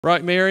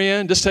Right,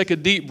 Marianne? Just take a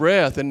deep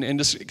breath and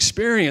just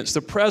experience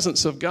the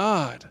presence of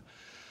God.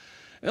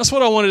 And that's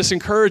what I wanted to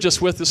encourage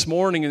us with this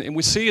morning. And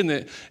we see in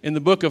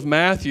the book of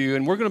Matthew,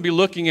 and we're going to be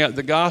looking at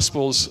the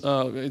Gospels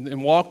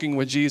and walking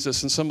with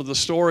Jesus and some of the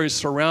stories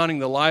surrounding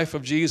the life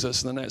of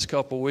Jesus in the next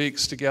couple of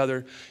weeks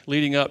together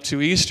leading up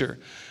to Easter.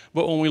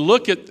 But when we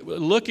look at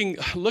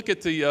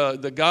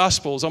the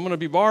Gospels, I'm going to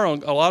be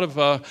borrowing a lot of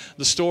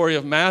the story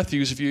of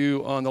Matthew's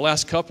view on the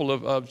last couple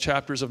of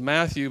chapters of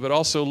Matthew, but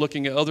also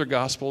looking at other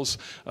Gospels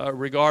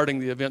regarding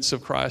the events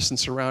of Christ and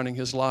surrounding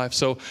his life.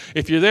 So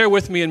if you're there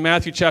with me in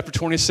Matthew chapter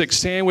 26,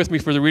 stand with me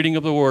for the reading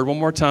of the Word. One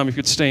more time, if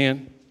you'd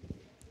stand.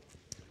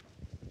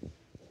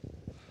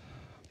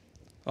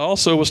 I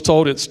also was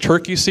told it's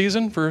turkey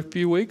season for a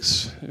few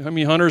weeks. How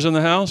many hunters in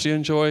the house? You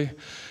enjoy...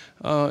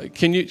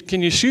 Can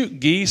you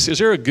shoot geese? Is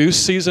there a goose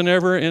season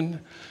ever?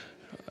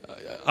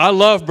 I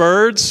love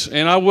birds,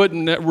 and I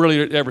wouldn't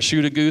really ever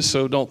shoot a goose.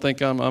 So don't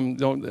think I'm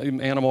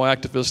an animal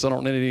activist. I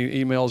don't need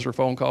any emails or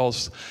phone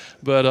calls.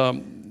 But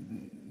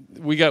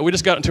we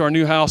just got into our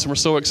new house, and we're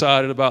so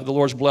excited about the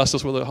Lord's blessed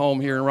us with a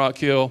home here in Rock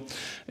Hill.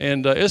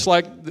 And it's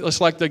like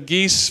the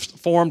geese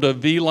formed a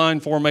V-line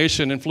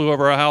formation and flew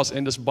over our house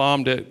and just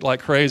bombed it like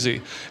crazy.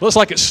 It looks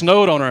like it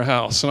snowed on our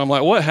house, and I'm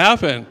like, what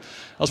happened?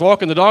 I was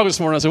walking the dog this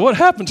morning. I said, what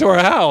happened to our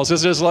house?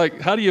 It's just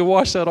like, how do you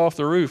wash that off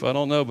the roof? I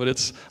don't know, but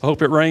I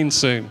hope it rains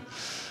soon.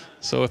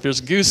 So if there's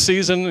goose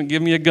season,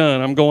 give me a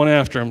gun. I'm going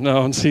after them.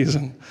 No, in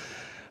season.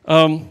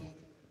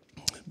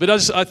 But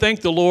I thank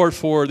the Lord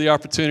for the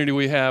opportunity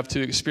we have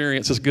to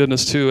experience His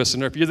goodness to us.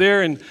 And if you're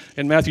there in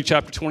Matthew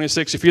chapter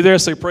 26, if you're there,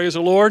 say, praise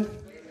the Lord.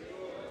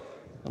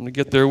 I'm going to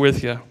get there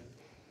with you.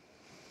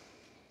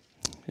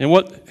 And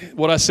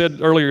what I said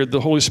earlier,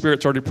 the Holy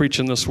Spirit's already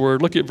preaching this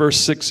word. Look at verse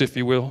 6, if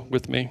you will,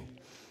 with me.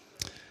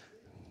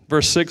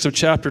 Verse 6 of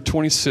chapter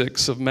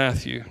 26 of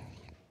Matthew.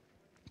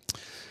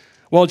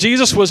 While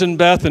Jesus was in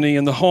Bethany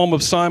in the home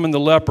of Simon the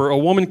leper, a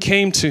woman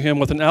came to him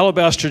with an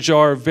alabaster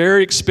jar of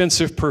very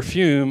expensive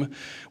perfume,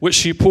 which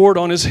she poured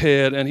on his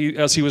head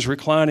as he was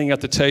reclining at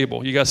the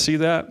table. You guys see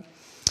that?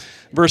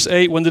 Verse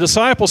 8, when the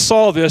disciples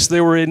saw this, they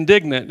were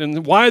indignant.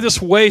 And why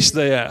this waste,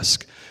 they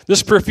asked?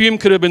 This perfume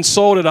could have been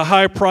sold at a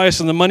high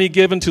price and the money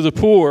given to the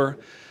poor.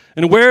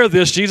 And aware of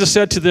this, Jesus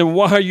said to them,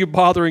 why are you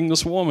bothering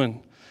this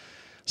woman?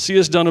 She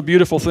has done a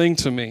beautiful thing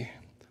to me.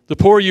 The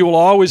poor you will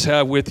always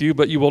have with you,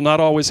 but you will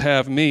not always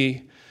have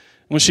me.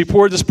 When she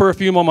poured this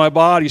perfume on my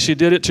body, she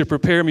did it to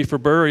prepare me for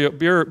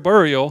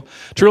burial.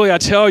 Truly, I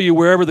tell you,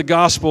 wherever this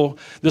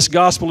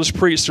gospel is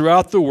preached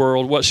throughout the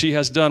world, what she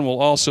has done will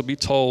also be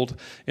told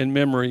in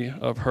memory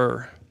of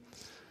her.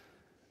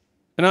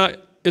 And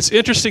it's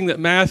interesting that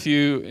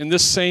Matthew, in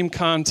this same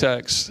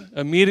context,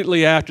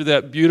 immediately after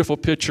that beautiful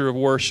picture of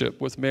worship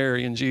with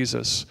Mary and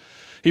Jesus,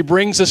 he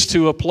brings us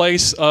to a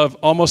place of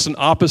almost an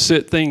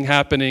opposite thing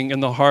happening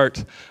in the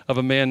heart of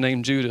a man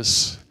named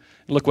Judas.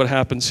 Look what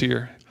happens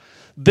here.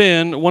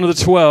 Then one of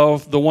the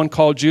 12, the one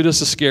called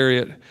Judas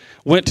Iscariot,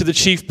 went to the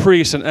chief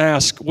priests and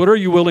asked, what are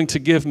you willing to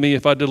give me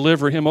if I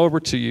deliver him over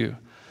to you?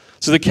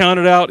 So they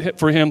counted out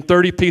for him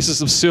 30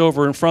 pieces of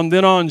silver, and from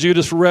then on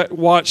Judas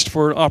watched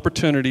for an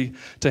opportunity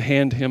to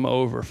hand him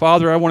over.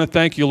 Father, I want to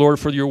thank you,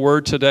 Lord, for your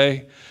word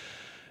today.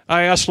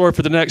 I ask, Lord,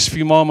 for the next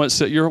few moments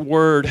that your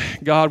word,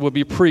 God, will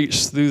be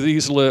preached through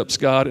these lips,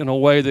 God, in a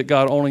way that,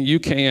 God, only you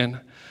can.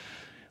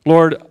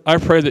 Lord, I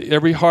pray that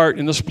every heart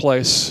in this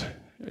place,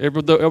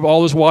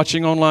 all those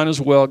watching online as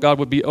well, God,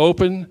 would be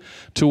open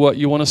to what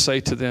you want to say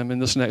to them in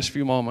this next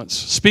few moments.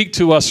 Speak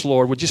to us,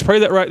 Lord. Would you pray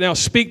that right now?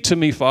 Speak to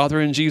me,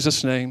 Father, in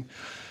Jesus' name.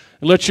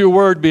 And let your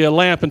word be a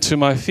lamp unto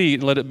my feet,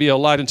 and let it be a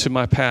light unto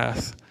my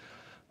path.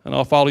 And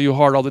I'll follow you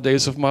hard all the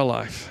days of my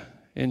life.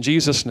 In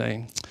Jesus'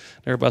 name.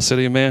 Everybody said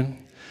amen.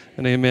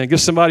 And amen. Give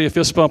somebody a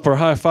fist bump or a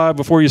high five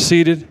before you're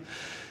seated.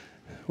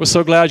 We're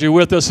so glad you're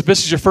with us. If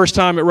this is your first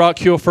time at Rock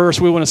Hill First,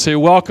 we want to say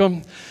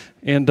welcome.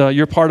 And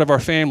you're part of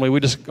our family. We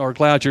just are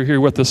glad you're here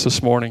with us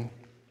this morning.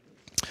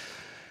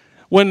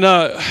 When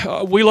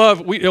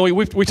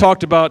we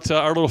talked about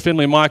our little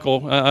Finley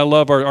Michael. I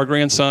love our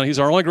grandson. He's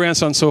our only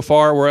grandson so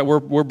far.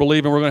 We're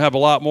believing we're going to have a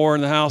lot more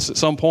in the house at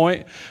some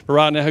point. But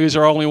right now, he's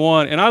our only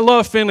one. And I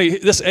love Finley.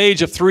 This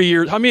age of 3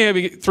 years. How many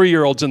have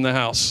 3-year-olds in the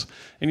house?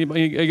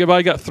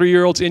 Anybody got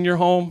 3-year-olds in your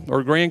home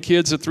or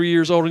grandkids at 3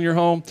 years old in your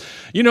home?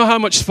 You know how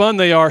much fun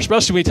they are,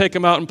 especially when you take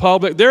them out in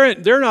public.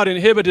 They're not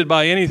inhibited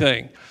by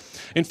anything.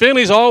 And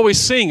Finley's always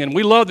singing.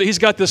 We love that he's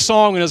got this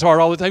song in his heart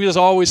all the time. He's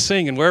always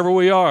singing wherever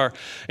we are.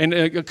 And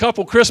a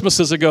couple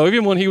Christmases ago,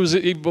 even when he was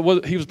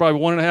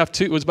probably 1.5,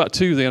 2, it was about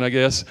 2 then, I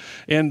guess.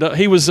 And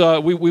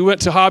we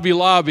went to Hobby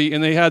Lobby,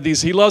 and they had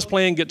these. He loves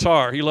playing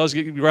guitar. He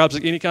grabs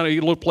any kind of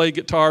little play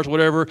guitars,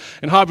 whatever.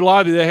 And Hobby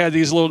Lobby, they had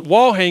these little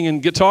wall hanging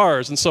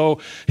guitars, and so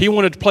he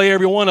wanted to play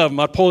every one of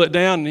them. I'd pull it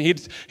down, and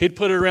he'd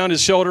put it around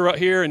his shoulder right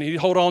here, and he'd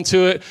hold on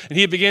to it, and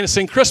he began to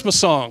sing Christmas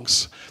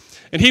songs.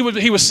 And he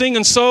was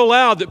singing so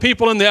loud that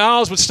people in the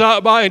aisles would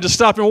stop by and just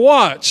stop and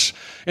watch.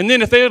 And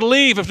then if they would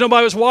leave, if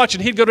nobody was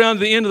watching, he'd go down to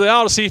the end of the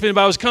aisle to see if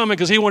anybody was coming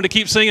because he wanted to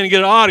keep singing and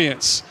get an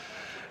audience.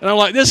 And I'm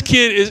like, this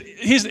kid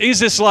he's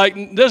just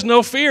like, there's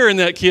no fear in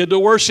that kid to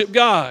worship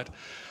God.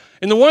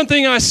 And the one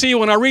thing I see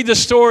when I read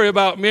this story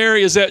about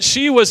Mary is that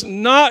she was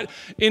not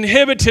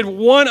inhibited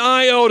one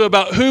iota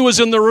about who was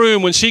in the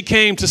room when she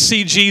came to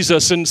see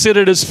Jesus and sit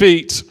at his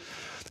feet.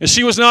 And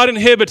she was not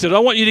inhibited. I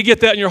want you to get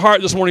that in your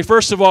heart this morning.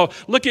 First of all,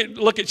 look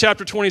at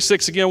chapter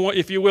 26 again,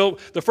 if you will,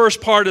 the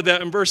first part of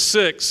that in verse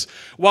 6.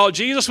 While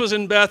Jesus was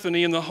in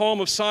Bethany in the home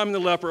of Simon the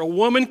leper, a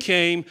woman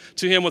came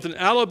to him with an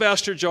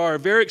alabaster jar, a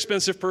very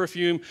expensive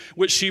perfume,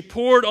 which she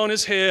poured on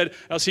his head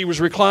as he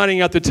was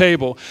reclining at the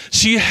table.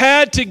 She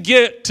had to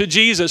get to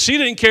Jesus. She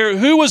didn't care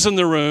who was in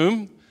the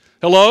room.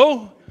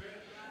 Hello?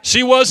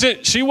 She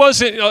wasn't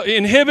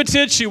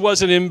inhibited. She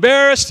wasn't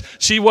embarrassed.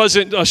 She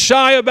wasn't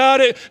shy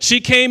about it. She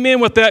came in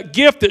with that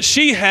gift that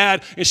she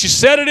had, and she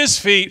sat at his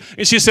feet,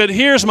 and she said,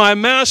 here's my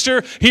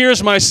master,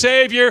 here's my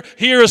Savior,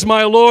 here is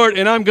my Lord,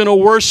 and I'm going to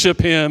worship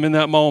him in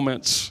that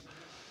moment.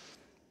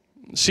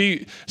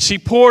 She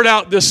poured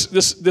out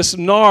this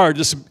nard,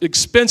 this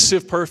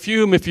expensive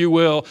perfume, if you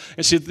will,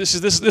 and she said, this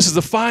is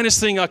the finest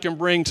thing I can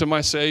bring to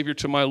my Savior,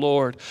 to my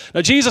Lord.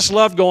 Now, Jesus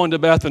loved going to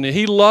Bethany.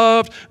 He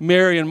loved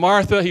Mary and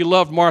Martha. He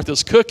loved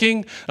Martha's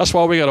cooking. That's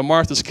why we got a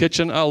Martha's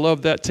Kitchen. I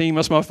love that team.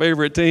 That's my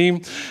favorite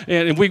team.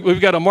 And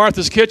we've got a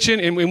Martha's Kitchen,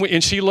 and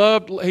he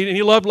loved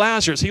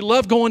Lazarus. He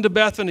loved going to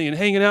Bethany and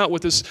hanging out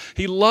with us.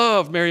 He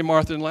loved Mary,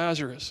 Martha, and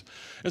Lazarus.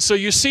 And so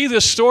you see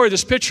this story,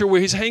 this picture where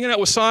he's hanging out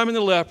with Simon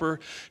the leper.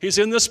 He's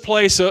in this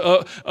place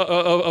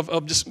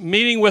of just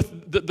meeting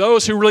with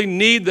those who really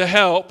need the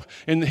help,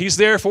 and he's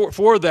there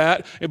for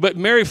that. But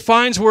Mary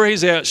finds where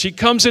he's at. She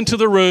comes into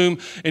the room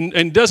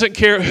and doesn't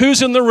care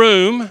who's in the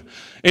room,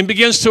 and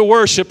begins to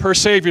worship her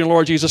Savior and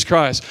Lord Jesus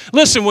Christ.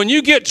 Listen, when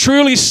you get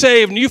truly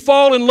saved and you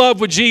fall in love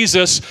with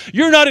Jesus,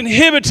 you're not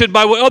inhibited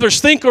by what others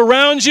think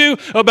around you,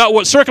 about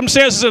what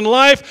circumstances in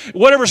life,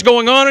 whatever's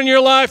going on in your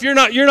life. You're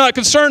not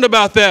concerned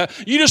about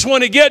that. You just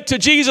want to get to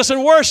Jesus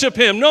and worship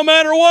him no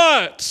matter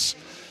what.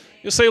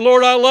 You say,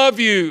 Lord, I love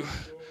you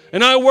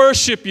and I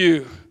worship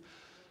you.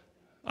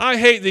 I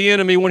hate the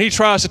enemy when he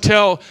tries to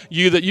tell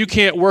you that you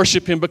can't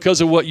worship him because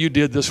of what you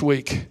did this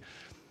week,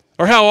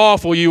 or how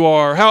awful you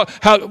are, how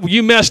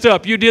you messed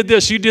up, you did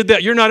this, you did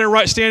that, you're not in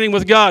right standing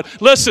with God.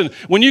 Listen,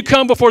 when you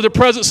come before the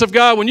presence of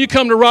God, when you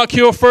come to Rock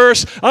Hill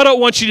First, I don't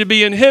want you to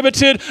be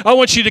inhibited. I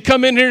want you to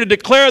come in here to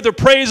declare the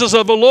praises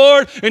of the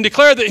Lord and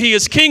declare that he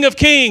is King of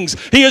Kings,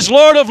 he is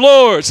Lord of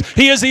Lords,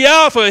 he is the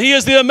Alpha, he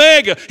is the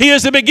Omega, he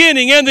is the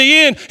beginning and the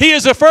end, he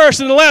is the first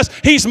and the last.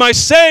 He's my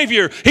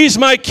Savior, he's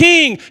my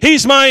King,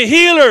 he's my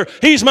healer,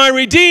 he's my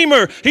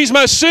Redeemer, he's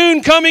my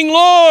soon coming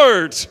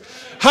Lord.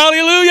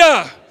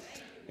 Hallelujah.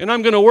 And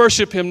I'm going to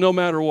worship him no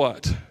matter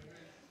what.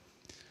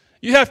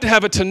 You have to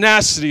have a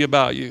tenacity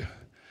about you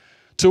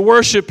to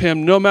worship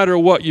him no matter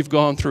what you've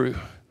gone through.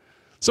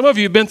 Some of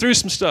you have been through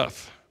some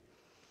stuff.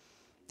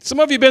 Some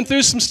of you have been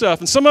through some stuff,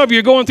 and some of you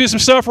are going through some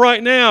stuff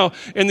right now,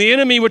 and the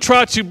enemy would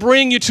try to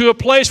bring you to a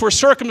place where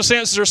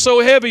circumstances are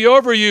so heavy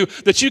over you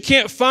that you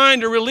can't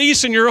find a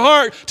release in your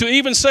heart to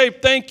even say,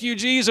 thank you,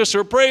 Jesus,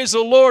 or praise the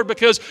Lord,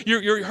 because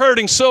you're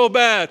hurting so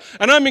bad.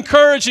 And I'm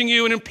encouraging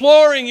you and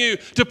imploring you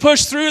to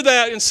push through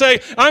that and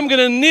say, I'm going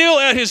to kneel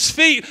at his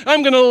feet.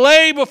 I'm going to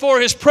lay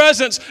before his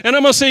presence, and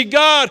I'm going to say,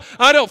 God,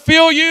 I don't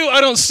feel you. I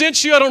don't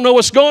sense you. I don't know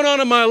what's going on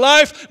in my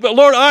life, but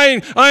Lord,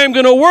 I am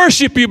going to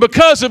worship you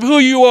because of who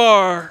you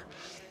are.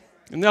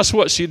 And that's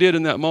what she did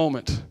in that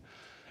moment.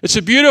 It's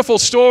a beautiful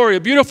story, a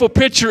beautiful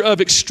picture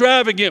of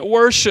extravagant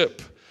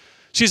worship.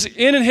 She's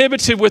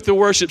uninhibited with the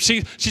worship.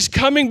 She's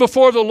coming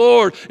before the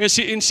Lord, and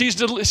she's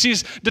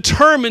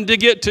determined to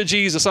get to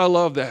Jesus. I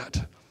love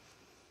that.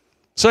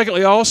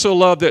 Secondly, I also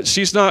love that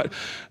she's not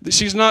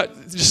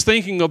just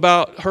thinking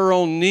about her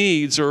own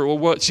needs or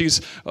what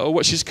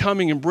she's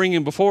coming and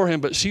bringing before him,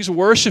 but she's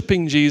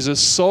worshiping Jesus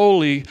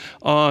solely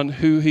on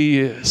who he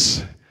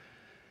is.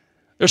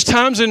 There's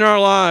times in our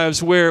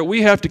lives where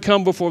we have to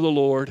come before the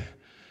Lord.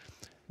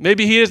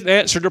 Maybe he hasn't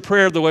answered a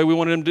prayer the way we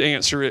wanted him to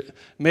answer it.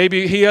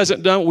 Maybe he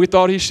hasn't done what we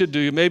thought he should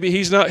do. Maybe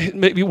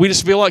we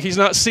just feel like he's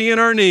not seeing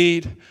our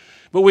need.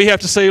 But we have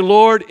to say,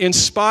 Lord, in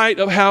spite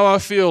of how I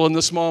feel in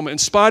this moment, in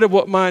spite of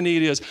what my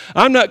need is,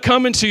 I'm not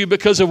coming to you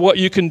because of what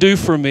you can do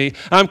for me.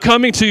 I'm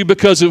coming to you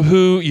because of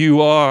who you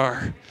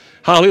are.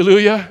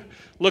 Hallelujah.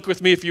 Look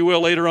with me, if you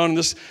will, later on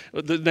in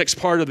the next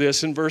part of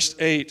this in verse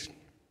 8.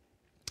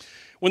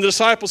 When the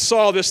disciples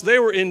saw this, they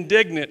were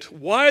indignant.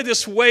 Why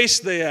this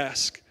waste, they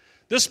asked.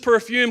 This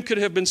perfume could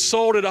have been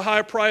sold at a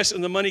high price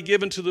and the money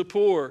given to the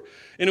poor.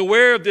 And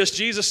aware of this,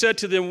 Jesus said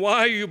to them, why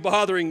are you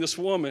bothering this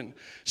woman?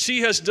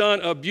 She has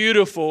done a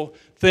beautiful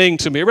thing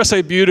to me. Everybody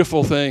say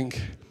beautiful thing.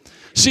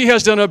 She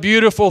has done a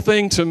beautiful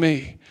thing to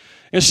me.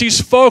 And she's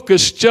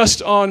focused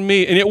just on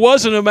me. And it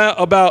wasn't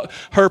about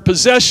her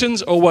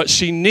possessions or what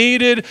she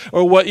needed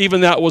or what even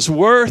that was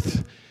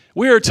worth.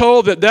 We are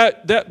told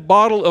that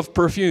bottle of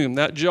perfume,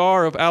 that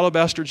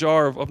alabaster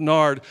jar of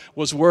nard,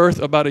 was worth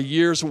about a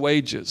year's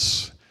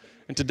wages.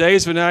 In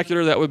today's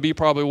vernacular, that would be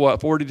probably what,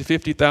 $40,000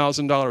 to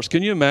 $50,000.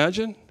 Can you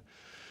imagine?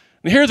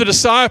 And here the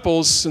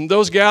disciples and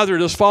those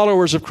gathered as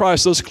followers of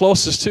Christ, those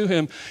closest to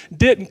him,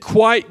 didn't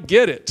quite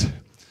get it.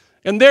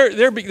 And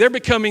they're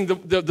becoming,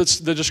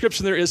 the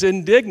description there is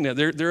indignant.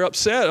 They're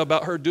upset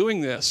about her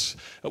doing this.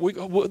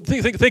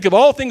 Think of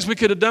all the things we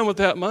could have done with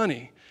that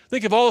money.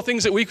 Think of all the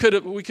things that we could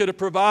have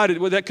provided,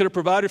 that could have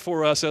provided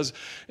for us.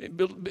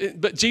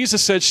 But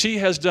Jesus said she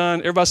has done,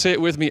 everybody say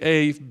it with me,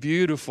 a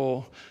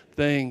beautiful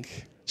thing.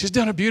 She's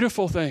done a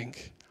beautiful thing.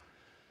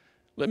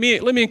 Let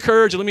me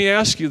encourage you, let me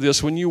ask you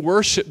this. When you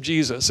worship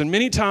Jesus, and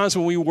many times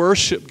when we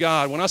worship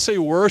God, when I say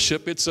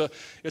worship, it's a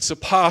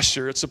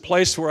posture. It's a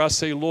place where I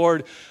say,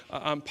 Lord,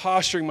 I'm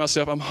posturing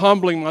myself, I'm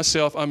humbling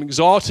myself, I'm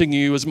exalting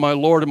you as my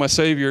Lord and my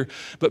Savior.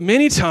 But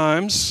many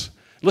times,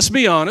 let's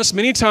be honest,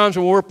 many times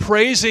when we're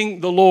praising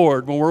the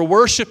Lord, when we're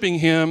worshiping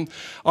Him,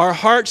 our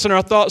hearts and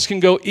our thoughts can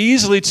go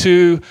easily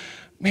to,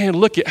 man,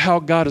 look at how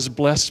God has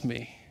blessed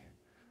me.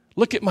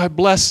 Look at my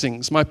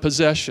blessings, my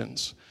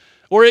possessions.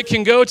 Or it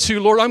can go to,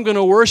 Lord, I'm going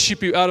to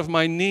worship you out of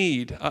my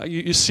need.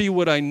 You see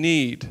what I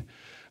need.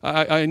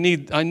 I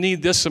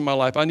need this in my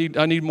life. I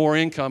need more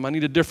income. I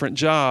need a different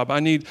job. I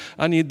need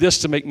this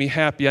to make me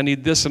happy. I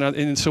need this.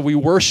 And so we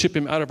worship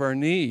Him out of our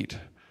need.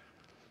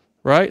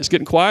 Right? It's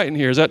getting quiet in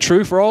here. Is that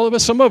true for all of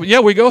us? Some of it.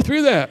 Yeah, we go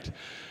through that.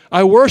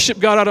 I worship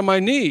God out of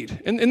my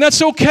need. And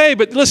that's okay,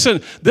 but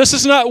listen, this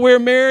is not where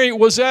Mary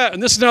was at,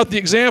 and this is not the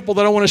example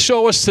that I want to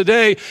show us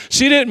today.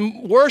 She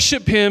didn't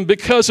worship Him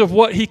because of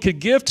what He could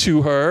give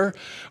to her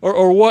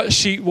or what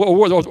she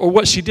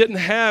didn't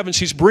have and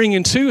she's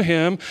bringing to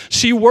Him.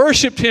 She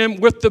worshiped Him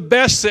with the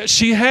best that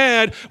she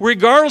had,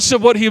 regardless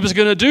of what He was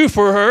going to do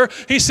for her.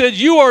 He said,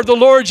 you are the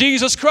Lord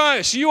Jesus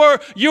Christ. You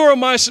are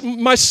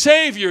my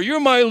Savior.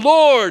 You're my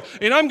Lord,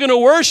 and I'm going to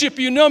worship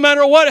you no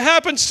matter what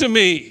happens to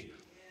me.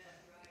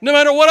 No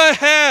matter what I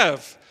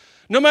have,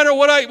 no matter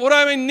what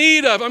I'm in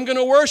need of, I'm going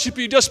to worship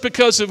you just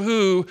because of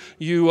who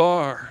you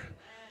are.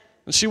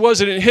 And she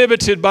wasn't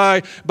inhibited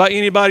by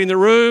anybody in the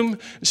room.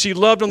 She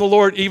loved on the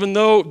Lord even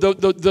though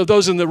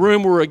those in the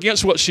room were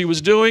against what she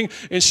was doing.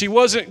 And she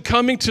wasn't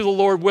coming to the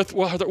Lord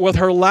with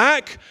her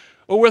lack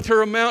or with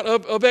her amount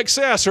of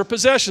excess or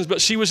possessions.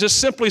 But she was just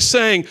simply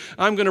saying,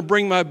 I'm going to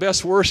bring my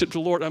best worship to the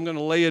Lord. I'm going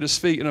to lay at His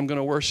feet and I'm going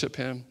to worship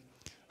Him.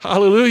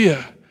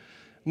 Hallelujah.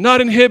 Not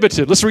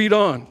inhibited. Let's read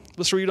on.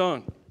 Let's read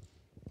on.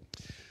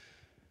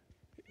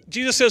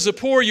 Jesus says, the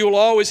poor you will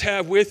always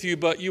have with you,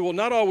 but you will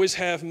not always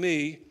have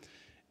me.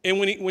 And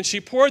when she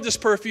poured this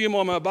perfume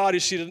on my body,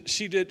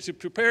 she did to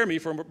prepare me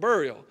for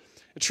burial.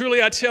 And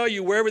truly I tell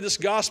you, wherever this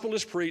gospel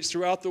is preached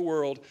throughout the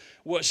world,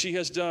 what she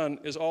has done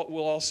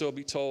will also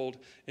be told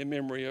in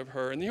memory of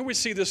her. And here we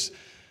see this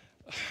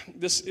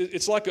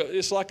it's like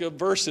a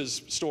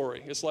verses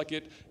story. It's like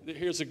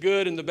here's the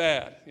good and the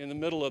bad in the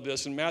middle of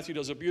this, and Matthew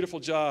does a beautiful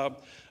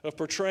job of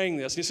portraying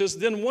this. And he says,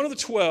 then one of the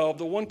 12,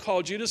 the one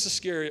called Judas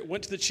Iscariot,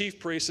 went to the chief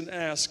priests and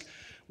asked,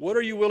 what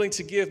are you willing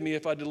to give me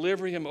if I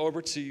deliver him over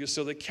to you?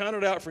 So they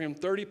counted out for him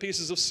 30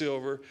 pieces of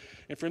silver,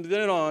 and from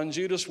then on,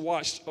 Judas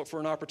watched for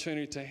an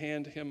opportunity to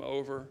hand him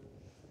over.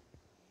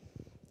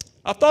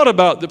 I've thought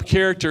about the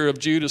character of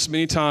Judas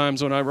many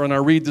times when I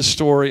read this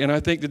story, and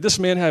I think, did this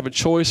man have a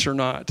choice or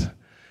not?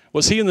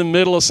 Was he in the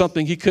middle of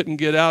something he couldn't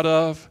get out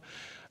of?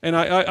 And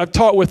I've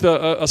talked with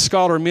a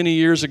scholar many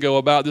years ago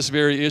about this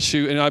very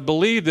issue, and I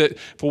believe that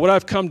for what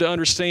I've come to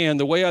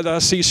understand, the way I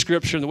see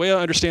Scripture, and the way I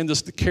understand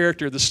the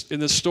character in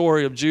this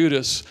story of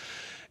Judas,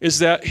 is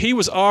that he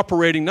was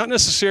operating not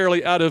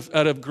necessarily out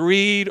of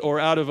greed or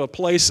out of a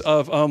place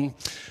of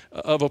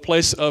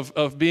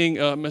being,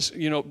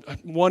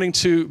 wanting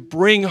to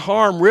bring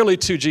harm really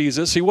to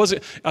Jesus.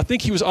 I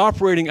think he was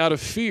operating out of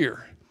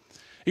fear.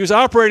 He was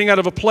operating out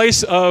of a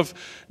place of,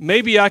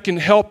 maybe I can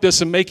help this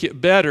and make it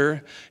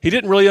better. He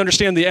didn't really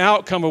understand the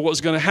outcome of what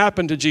was going to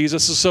happen to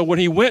Jesus. And so when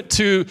he went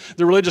to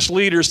the religious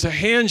leaders to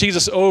hand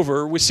Jesus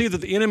over, we see that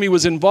the enemy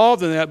was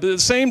involved in that. But at the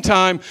same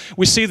time,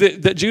 we see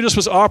that Judas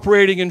was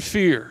operating in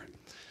fear.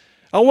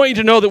 I want you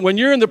to know that when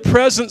you're in the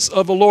presence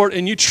of the Lord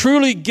and you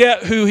truly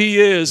get who He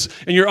is,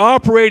 and you're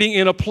operating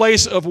in a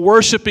place of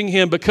worshiping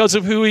Him because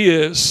of who He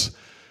is,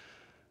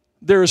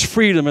 there is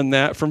freedom in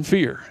that from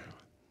fear.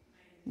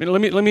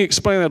 Let me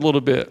explain that a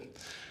little bit.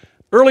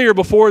 Earlier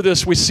before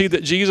this, we see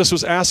that Jesus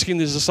was asking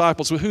his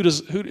disciples, well, who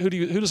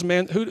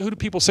do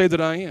people say that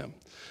I am?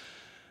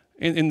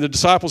 And the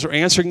disciples are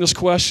answering this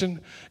question.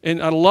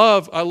 And I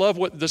love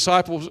what the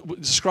disciples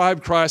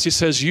described Christ. He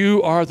says,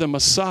 you are the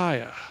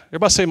Messiah.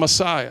 Everybody say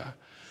Messiah.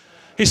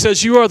 He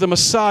says, you are the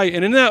Messiah.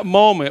 And in that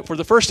moment, for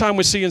the first time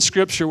we see in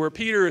Scripture where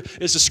Peter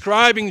is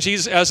describing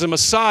Jesus as the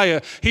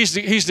Messiah,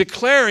 he's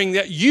declaring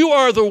that you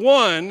are the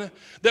one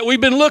that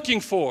we've been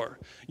looking for.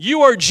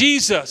 You are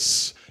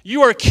Jesus.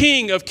 You are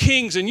King of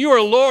kings, and you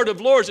are Lord of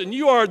lords, and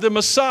you are the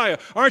Messiah.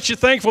 Aren't you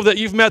thankful that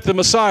you've met the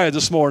Messiah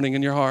this morning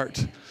in your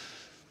heart?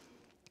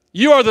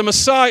 You are the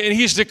Messiah, and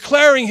He's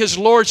declaring His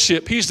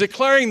lordship. He's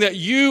declaring that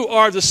you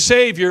are the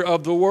Savior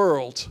of the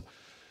world.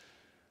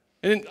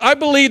 And I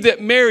believe that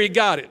Mary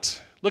got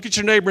it. Look at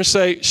your neighbor and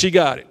say, she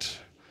got it.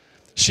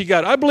 She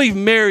got it. I believe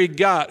Mary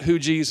got who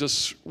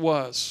Jesus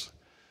was.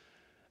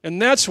 And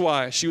that's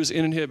why she was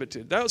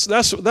uninhibited.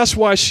 That's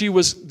why she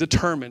was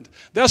determined.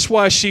 That's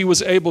why she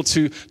was able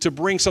to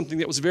bring something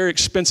that was very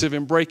expensive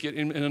and break it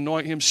and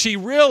anoint him. She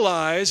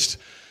realized,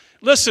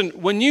 listen,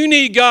 when you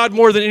need God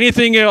more than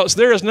anything else,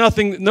 there is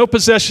nothing, no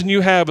possession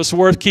you have is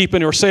worth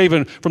keeping or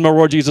saving from the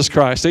Lord Jesus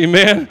Christ.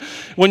 Amen?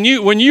 When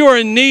you are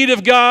in need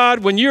of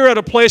God, when you're at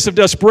a place of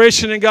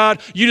desperation in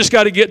God, you just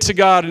got to get to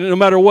God. And no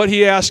matter what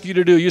he asks you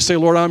to do, you say,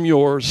 Lord, I'm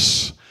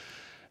yours.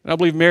 And I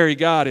believe Mary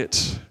got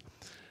it.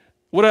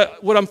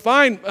 What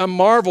I'm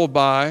marveled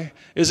by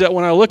is that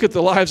when I look at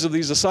the lives of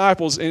these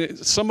disciples, and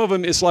some of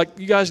them, it's like,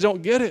 you guys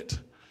don't get it.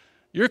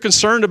 You're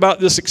concerned about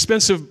this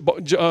expensive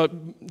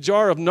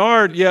jar of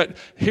nard, yet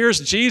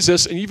here's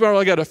Jesus, and you've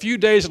only got a few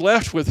days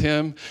left with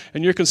him,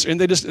 and you're concerned,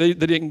 and they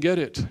didn't get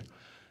it.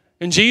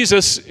 And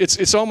Jesus,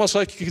 it's almost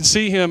like you can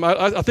see him.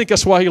 I think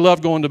that's why he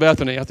loved going to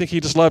Bethany. I think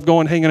he just loved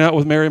going, hanging out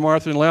with Mary,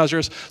 Martha, and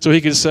Lazarus, so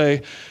he could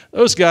say,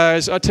 those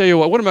guys, I tell you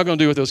what am I going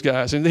to do with those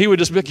guys? And he would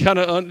just kind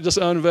of just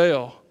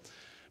unveil.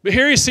 But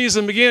here he sees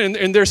them again,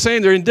 and they're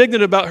saying, they're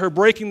indignant about her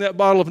breaking that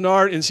bottle of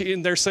nard,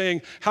 and they're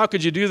saying, how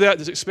could you do that?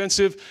 It's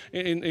expensive.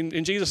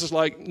 And Jesus is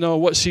like, no,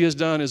 what she has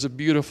done is a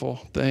beautiful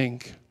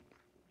thing.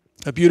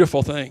 A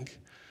beautiful thing.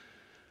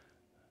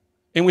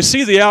 And we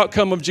see the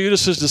outcome of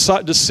Judas's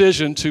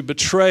decision to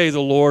betray the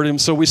Lord.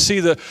 And so we see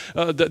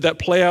that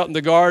play out in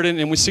the garden.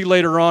 And we see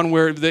later on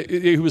where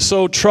he was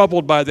so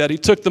troubled by that, he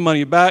took the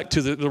money back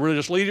to the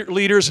religious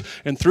leaders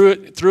and threw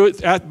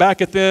it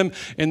back at them.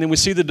 And then we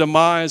see the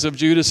demise of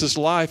Judas's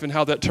life and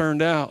how that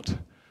turned out.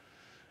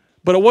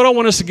 But what I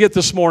want us to get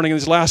this morning in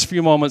these last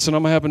few moments, and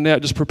I'm going to have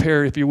Annette just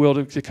prepare, if you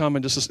will, to come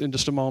in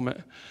just a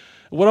moment.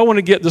 What I want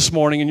to get this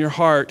morning in your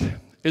heart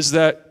is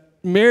that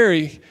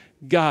Mary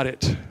got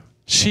it.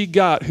 She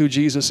got who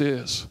Jesus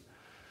is.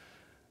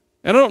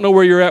 And I don't know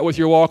where you're at with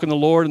your walk in the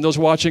Lord, and those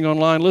watching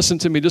online, listen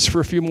to me just for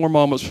a few more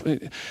moments.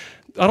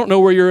 I don't know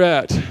where you're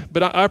at,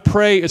 but I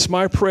pray, it's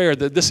my prayer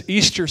that this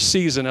Easter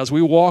season, as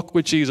we walk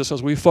with Jesus,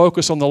 as we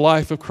focus on the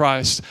life of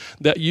Christ,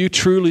 that you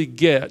truly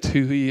get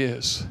who he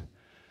is.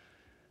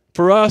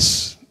 For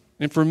us,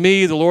 and for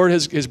me, the Lord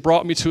has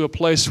brought me to a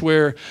place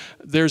where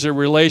there's a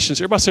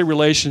relationship. Everybody say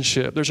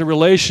relationship. There's a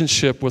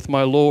relationship with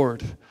my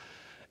Lord.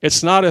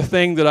 It's not a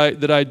thing that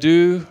I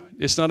do.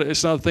 It's not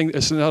a thing.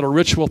 It's not a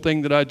ritual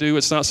thing that I do.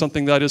 It's not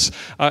something that is.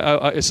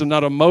 It's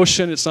not a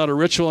motion. It's not a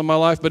ritual in my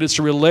life. But it's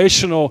a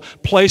relational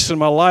place in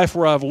my life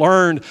where I've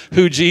learned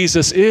who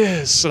Jesus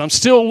is, and I'm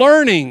still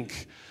learning.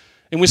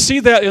 And we see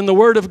that in the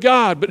Word of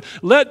God. But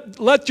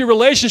let your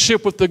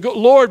relationship with the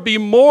Lord be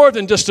more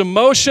than just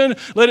emotion.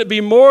 Let it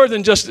be more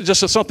than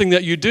just something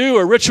that you do,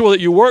 a ritual that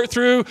you work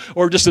through,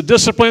 or just a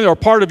discipline or a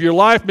part of your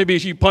life. Maybe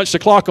if you punch the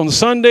clock on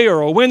Sunday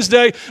or a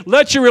Wednesday.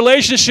 Let your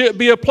relationship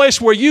be a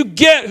place where you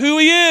get who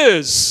he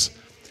is.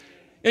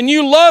 And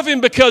you love him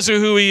because of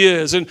who he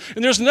is. And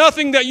there's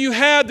nothing that you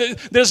have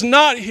that's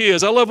not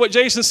his. I love what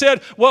Jason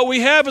said. What we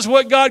have is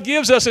what God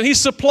gives us, and he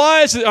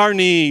supplies our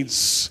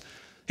needs.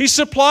 He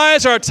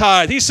supplies our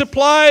tithe. He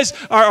supplies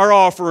our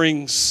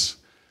offerings.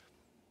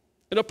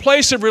 In a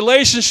place of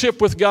relationship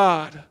with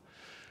God,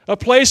 a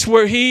place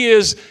where he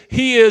is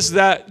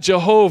that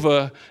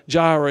Jehovah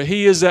Jireh.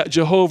 He is that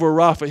Jehovah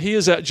Rapha. He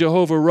is that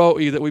Jehovah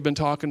Roi that we've been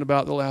talking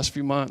about the last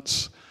few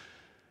months.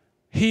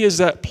 He is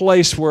that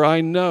place where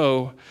I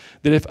know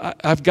that if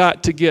I've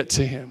got to get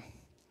to him.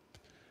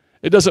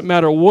 It doesn't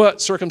matter what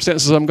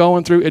circumstances I'm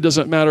going through. It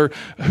doesn't matter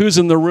who's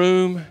in the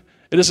room.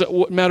 It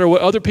doesn't matter what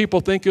other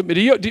people think of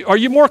me. Are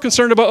you more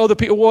concerned about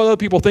what other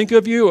people think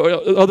of you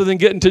other than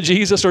getting to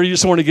Jesus, or you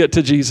just want to get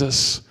to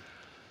Jesus?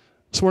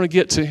 I just want to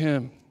get to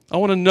him. I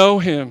want to know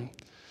him.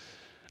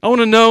 I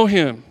want to know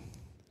him.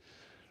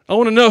 I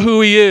want to know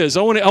who he is.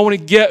 I want to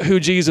get who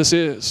Jesus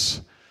is.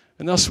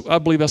 And I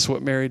believe that's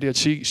what Mary did.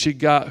 She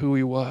got who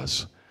he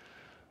was.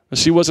 And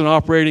she wasn't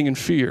operating in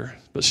fear,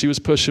 but she was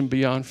pushing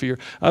beyond fear.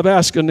 I've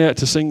asked Annette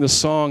to sing this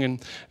song,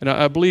 and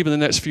I believe in the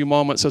next few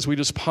moments as we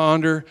just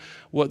ponder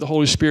what the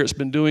Holy Spirit's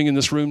been doing in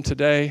this room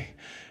today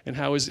and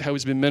how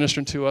he's been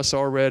ministering to us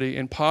already,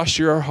 and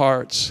posture our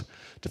hearts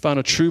to find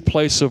a true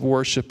place of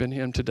worship in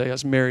him today,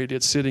 as Mary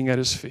did, sitting at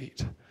his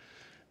feet.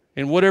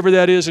 And whatever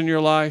that is in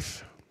your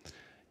life,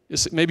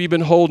 maybe you've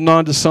been holding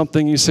on to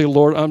something. You say,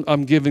 Lord,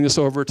 I'm giving this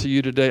over to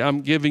you today.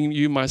 I'm giving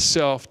you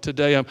myself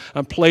today.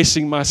 I'm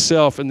placing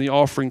myself in the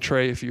offering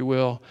tray, if you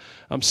will.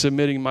 I'm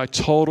submitting my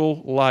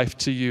total life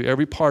to you,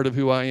 every part of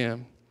who I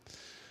am.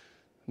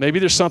 Maybe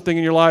there's something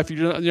in your life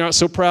you're not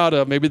so proud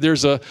of. Maybe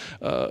there's a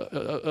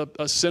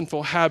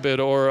sinful habit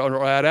or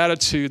an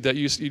attitude that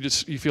you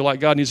feel like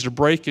God needs to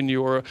break in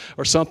you,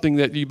 or something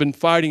that you've been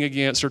fighting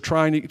against or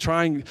trying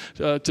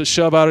to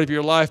shove out of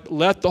your life.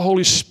 Let the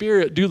Holy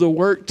Spirit do the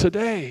work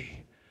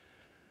today.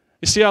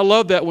 You see, I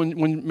love that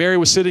when Mary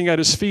was sitting at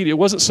his feet, it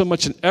wasn't so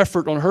much an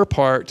effort on her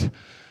part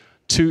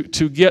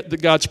to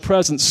get God's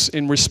presence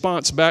in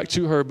response back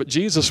to her, but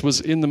Jesus was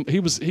he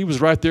was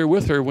right there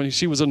with her when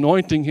she was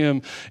anointing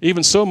him,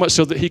 even so much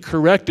so that he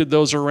corrected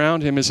those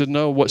around him and said,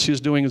 no, what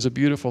she's doing is a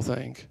beautiful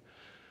thing.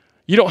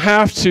 You don't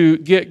have to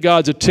get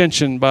God's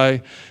attention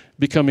by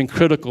becoming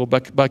critical, by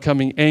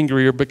becoming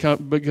angry, or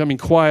becoming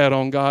quiet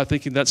on God,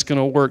 thinking that's going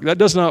to work. That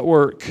does not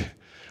work.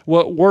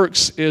 What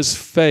works is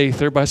faith.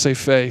 Everybody say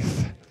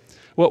faith.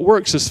 What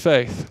works is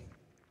faith.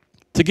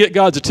 To get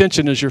God's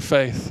attention is your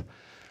faith.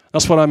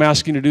 That's what I'm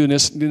asking you to do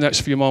in the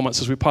next few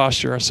moments as we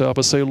posture ourselves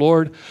and say,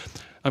 Lord,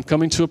 I'm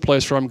coming to a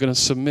place where I'm going to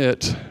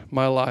submit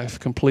my life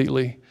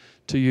completely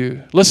to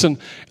you. Listen,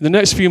 in the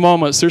next few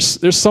moments,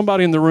 there's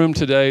somebody in the room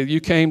today. You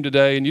came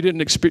today and you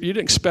didn't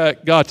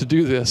expect God to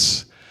do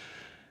this.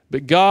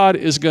 But God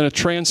is going to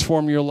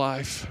transform your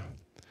life.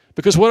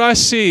 Because what I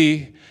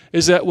see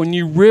is that when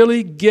you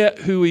really get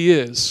who he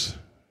is,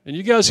 and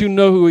you guys who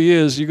know who he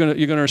is, you're going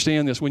to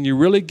understand this. When you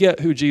really get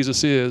who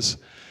Jesus is,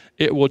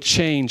 it will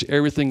change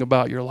everything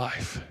about your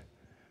life.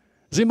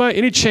 Is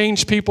any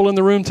changed people in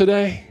the room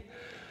today?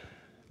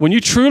 When you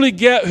truly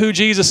get who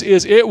Jesus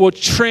is, it will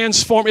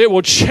transform, it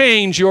will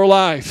change your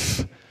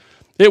life.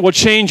 It will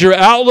change your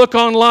outlook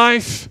on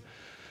life.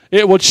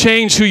 It will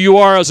change who you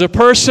are as a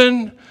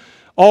person.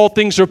 All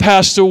things are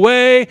passed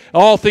away.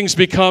 All things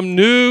become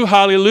new.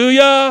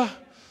 Hallelujah.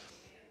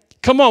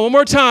 Come on, one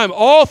more time.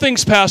 All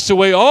things passed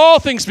away. All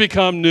things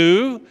become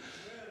new.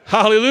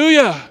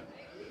 Hallelujah.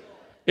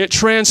 It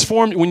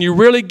transforms. When you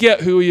really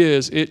get who he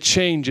is, it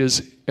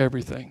changes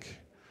everything.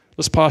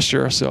 Let's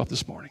posture ourselves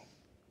this morning.